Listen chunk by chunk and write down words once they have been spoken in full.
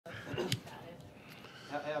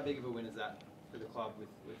How big of a win is that for the club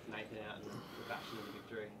with Nathan out and the passion of the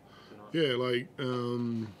victory tonight? Yeah, like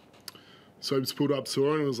Soaps pulled up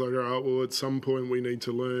sore and was like, all right, well, at some point we need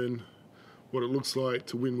to learn what it looks like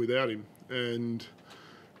to win without him. And,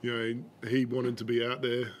 you know, he wanted to be out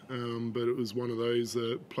there, but it was one of those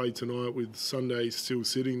that played tonight with Sunday still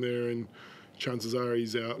sitting there, and chances are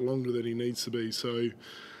he's out longer than he needs to be. So,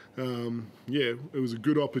 yeah, it was a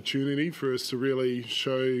good opportunity for us to really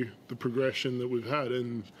show the progression that we've had.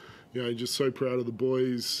 And, you know, just so proud of the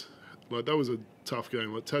boys. Like, that was a tough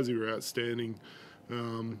game. Like, Tassie were outstanding.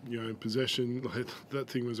 You know, possession, like, that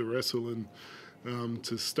thing was a wrestle. And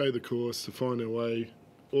to stay the course, to find our way,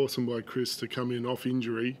 awesome by Chris to come in off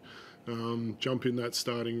injury, jump in that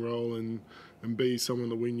starting role and be someone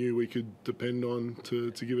that we knew we could depend on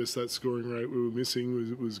to give us that scoring rate we were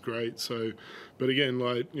missing was great. So, but again,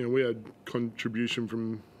 like, you know, we had contribution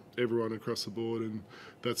from everyone across the board, and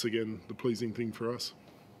that's, again, the pleasing thing for us.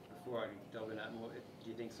 Before I delve in that more, do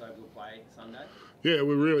you think Sobes will play Sunday? Yeah,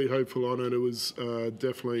 we're really hopeful on it. It was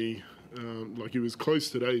definitely, like, he was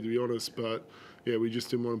close today, to be honest, but yeah, we just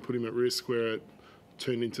didn't want to put him at risk where it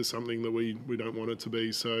turned into something that we don't want it to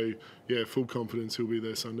be. So, yeah, full confidence he'll be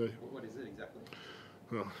there Sunday. What is it exactly?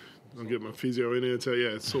 Oh, I'll get my physio in here and tell you,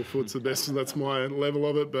 yeah, sore foot's the best, and that's my level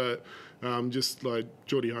of it. But just like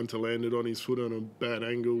Geordie Hunter landed on his foot on a bad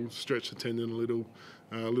angle, stretched the tendon a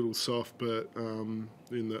little soft, but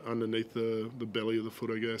underneath the belly of the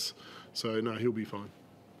foot, I guess. So, no, he'll be fine.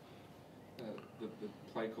 The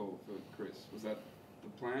play call for Chris, was that the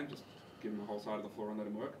plan? Just give him the whole side of the floor and let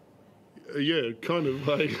him work? Yeah, kind of.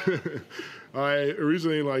 Like, I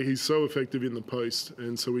originally, like, he's so effective in the post,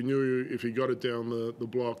 and so we knew if he got it down the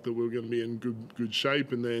block that we were going to be in good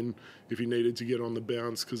shape, and then if he needed to get on the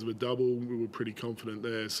bounce because of a double, we were pretty confident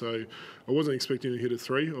there. So I wasn't expecting to hit a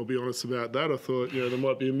three, I'll be honest about that. I thought, you know, there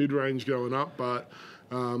might be a mid-range going up, but,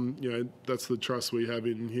 you know, that's the trust we have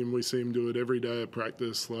in him. We see him do it every day at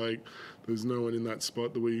practice. Like, there's no one in that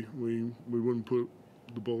spot that we wouldn't put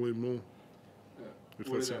the ball in more, if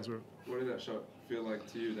that sounds right. What did that shot feel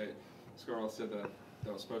like to you? Scarlett said that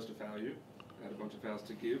they were supposed to foul you, had a bunch of fouls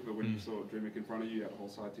to give, but when you saw Dreamick in front of you, you had a whole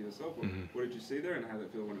side to yourself. What did you see there, and how did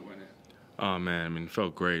it feel when it went in? Oh, man, I mean, it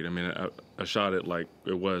felt great. I mean, I shot it like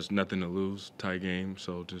it was nothing to lose, tie game,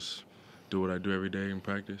 so just do what I do every day in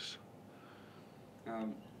practice.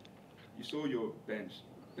 You saw your bench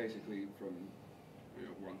basically from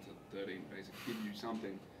 1 to 13 basically give you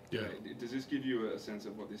something. Yeah. Does this give you a sense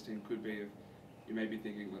of what this team could be? If you may be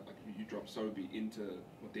thinking like you drop Sobey into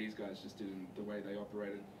what these guys just did and the way they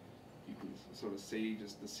operated, you can sort of see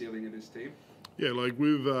just the ceiling of this team? Yeah, like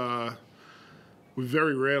we've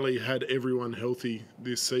very rarely had everyone healthy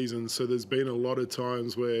this season, so there's been a lot of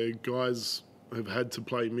times where guys have had to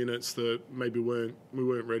play minutes that maybe we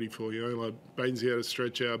weren't ready for. You know, like Bainesy had a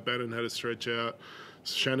stretch out, Bannon had a stretch out,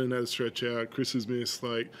 Shannon had a stretch out, Chris has missed.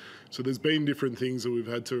 Like, so there's been different things that we've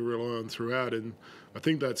had to rely on throughout, and I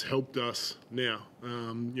think that's helped us now.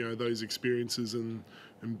 You know, those experiences and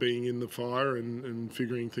being in the fire and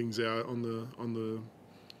figuring things out on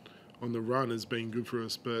the run has been good for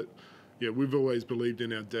us. But yeah, we've always believed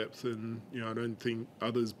in our depth, and you know, I don't think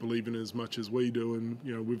others believe in it as much as we do. And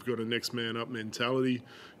you know, we've got a next man up mentality.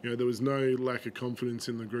 You know, there was no lack of confidence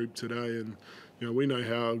in the group today, and you know, we know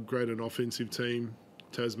how great an offensive team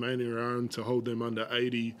Tasmania are, and to hold them under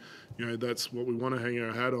 80, you know, that's what we want to hang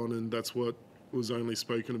our hat on, and that's what was only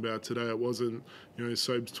spoken about today. It wasn't, you know,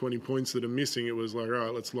 Soap's 20 points that are missing. It was like, all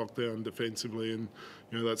right, let's lock down defensively, and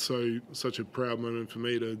you know, that's such a proud moment for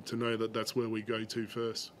me to know that that's where we go to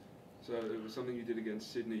first. So it was something you did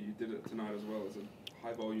against Sydney. You did it tonight as well as a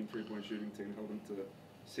high-volume three-point shooting team, held them to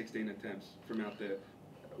 16 attempts from out there.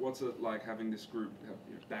 What's it like having this group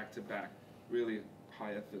back-to-back, really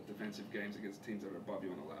high-effort defensive games against teams that are above you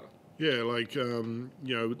on the ladder? Yeah, like, you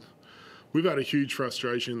know, we've had a huge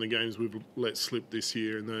frustration in the games we've let slip this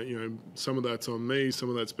year, and you know, some of that's on me, some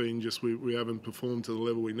of that's been just we haven't performed to the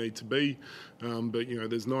level we need to be. But you know,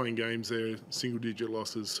 there's 9 games there, single-digit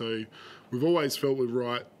losses, so we've always felt we're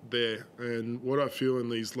right there. And what I feel in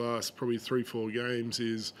these last probably 3-4 games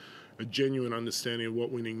is a genuine understanding of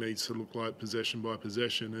what winning needs to look like possession by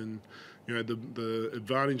possession. And you know, the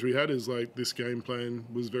advantage we had is like this game plan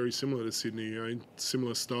was very similar to Sydney. You know,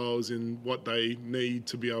 similar styles in what they need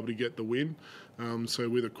to be able to get the win. So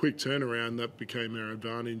with a quick turnaround, that became our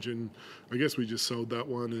advantage, and I guess we just sold that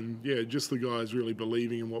one. And yeah, just the guys really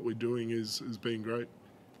believing in what we're doing has been great.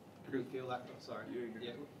 Do you feel like,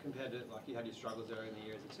 yeah, compared to like you had your struggles earlier in the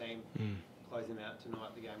year as a team, closing them out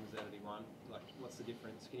tonight, the game was there to be won. Like, what's the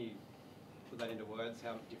difference? Can you put that into words?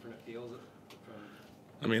 How different it feels from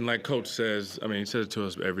I mean, like Coach says, I mean, he says it to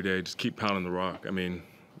us every day, just keep pounding the rock. I mean,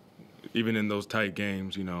 even in those tight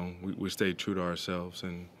games, you know, we stayed true to ourselves,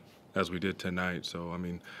 and as we did tonight. So, I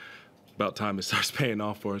mean, about time it starts paying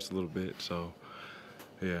off for us a little bit. So,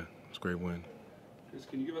 yeah, it's a great win. Chris,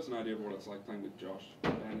 can you give us an idea of what it's like playing with Josh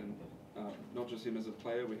and not just him as a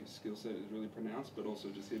player, where his skill set is really pronounced, but also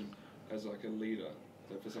just him as like a leader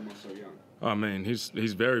for someone so young? Oh, man, he's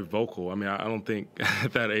very vocal. I mean, I don't think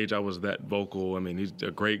at that age I was that vocal. I mean, he's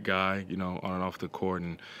a great guy, you know, on and off the court.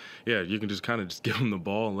 And, yeah, you can just kind of just give him the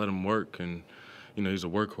ball and let him work. And, you know, he's a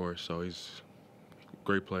workhorse, so he's a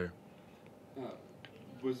great player.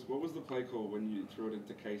 What was the play call when you threw it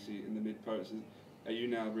into Casey in the mid-post? Are you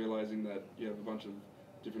now realizing that you have a bunch of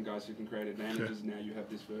different guys who can create advantages? Now you have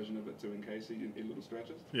this version of it too in Casey in little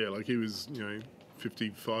stretches? Yeah, like he was, you know,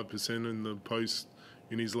 55% in the post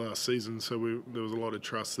in his last season, so there was a lot of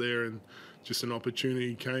trust there, and just an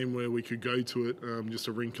opportunity came where we could go to it, just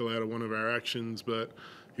a wrinkle out of one of our actions. But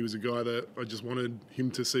he was a guy that I just wanted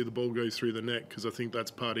him to see the ball go through the net, because I think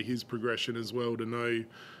that's part of his progression as well, to know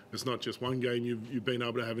it's not just one game you've been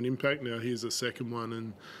able to have an impact. Now here's the second one,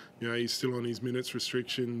 and you know he's still on his minutes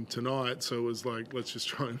restriction tonight, so it was like, let's just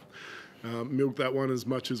try and milk that one as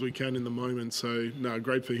much as we can in the moment. So no,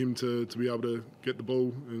 great for him to be able to get the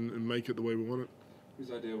ball and make it the way we want it.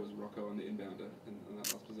 Whose idea was Rocco on the inbounder in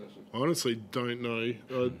that last possession? I honestly don't know.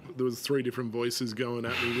 There was 3 different voices going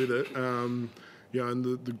at me with it. Yeah, and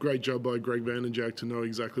the great job by Greg Vanderjack to know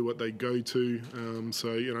exactly what they go to.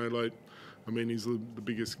 So, you know, like, I mean, he's the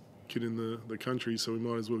biggest kid in the country, so we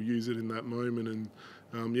might as well use it in that moment.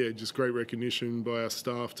 And, yeah, just great recognition by our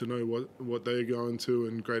staff to know what they're going to,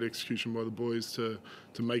 and great execution by the boys to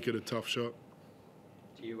make it a tough shot.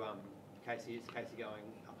 Do you, is Casey going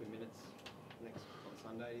up in minutes on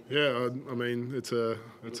Sunday? Yeah, I mean, it's a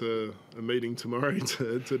meeting tomorrow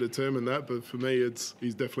to determine that, but for me,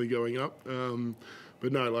 he's definitely going up.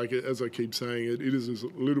 But no, like, as I keep saying, it is a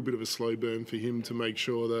little bit of a slow burn for him to make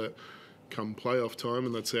sure that come playoff time,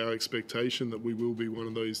 and that's our expectation, that we will be one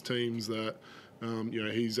of those teams that, you know,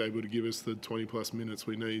 he's able to give us the 20-plus minutes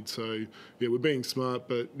we need. So, yeah, we're being smart,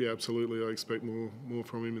 but, yeah, absolutely, I expect more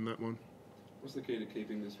from him in that one. What's the key to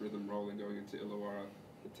keeping this rhythm rolling going into Illawarra,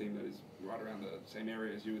 the team that is right around the same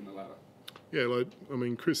area as you in the ladder? Yeah, like, I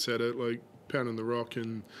mean, Chris said it, like, pounding the rock,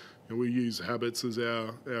 and you know, we use habits as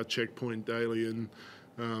our checkpoint daily, and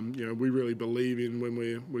you know, we really believe in when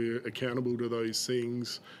we're accountable to those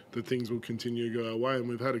things, that things will continue to go our way. And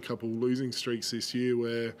we've had a couple losing streaks this year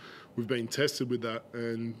where we've been tested with that,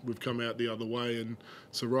 and we've come out the other way. And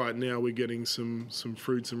so right now we're getting some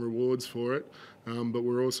fruits and rewards for it, but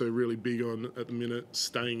we're also really big on, at the minute,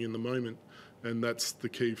 staying in the moment. And that's the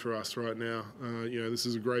key for us right now. You know, this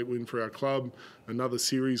is a great win for our club, another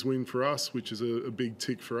series win for us, which is a big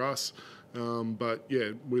tick for us. But,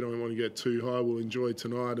 yeah, we don't want to get too high. We'll enjoy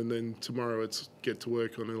tonight, and then tomorrow it's get to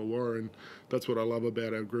work on Illawarra. And that's what I love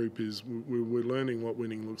about our group, is we're learning what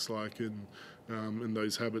winning looks like, and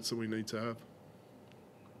those habits that we need to have.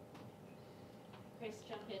 Chris,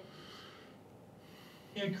 jump in.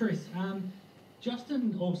 Yeah, Chris,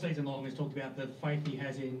 Justin all season long has talked about the faith he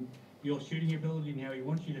has in your shooting ability and how he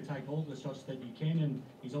wants you to take all the shots that you can, and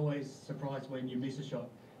he's always surprised when you miss a shot.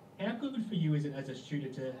 How good for you is it as a shooter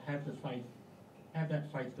to have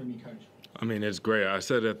that faith from your coach? I mean, it's great. I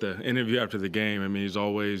said at the interview after the game, I mean, he's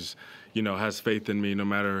always, you know, has faith in me no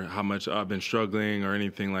matter how much I've been struggling or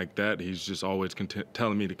anything like that. He's just always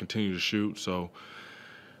telling me to continue to shoot. So,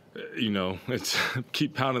 you know, it's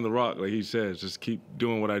keep pounding the rock, like he says. Just keep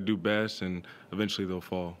doing what I do best, and eventually they'll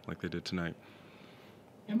fall like they did tonight.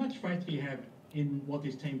 How much faith do you have in what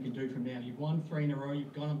this team can do from now? You've won 3 in a row.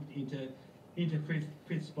 You've gone up into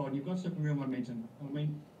fifth spot, and you've got some real momentum. I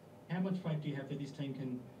mean, how much faith do you have that this team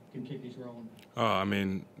can keep this rolling? I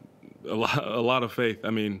mean, a lot of faith. I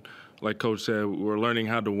mean, like Coach said, we're learning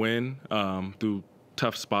how to win through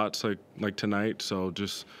tough spots like tonight. So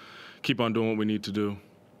just keep on doing what we need to do.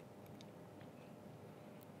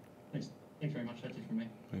 Thanks very much. That's it from me.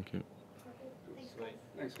 Thank you.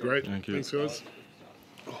 Thanks, guys. Great. Thank you. Thanks, guys.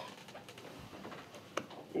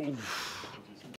 Oof.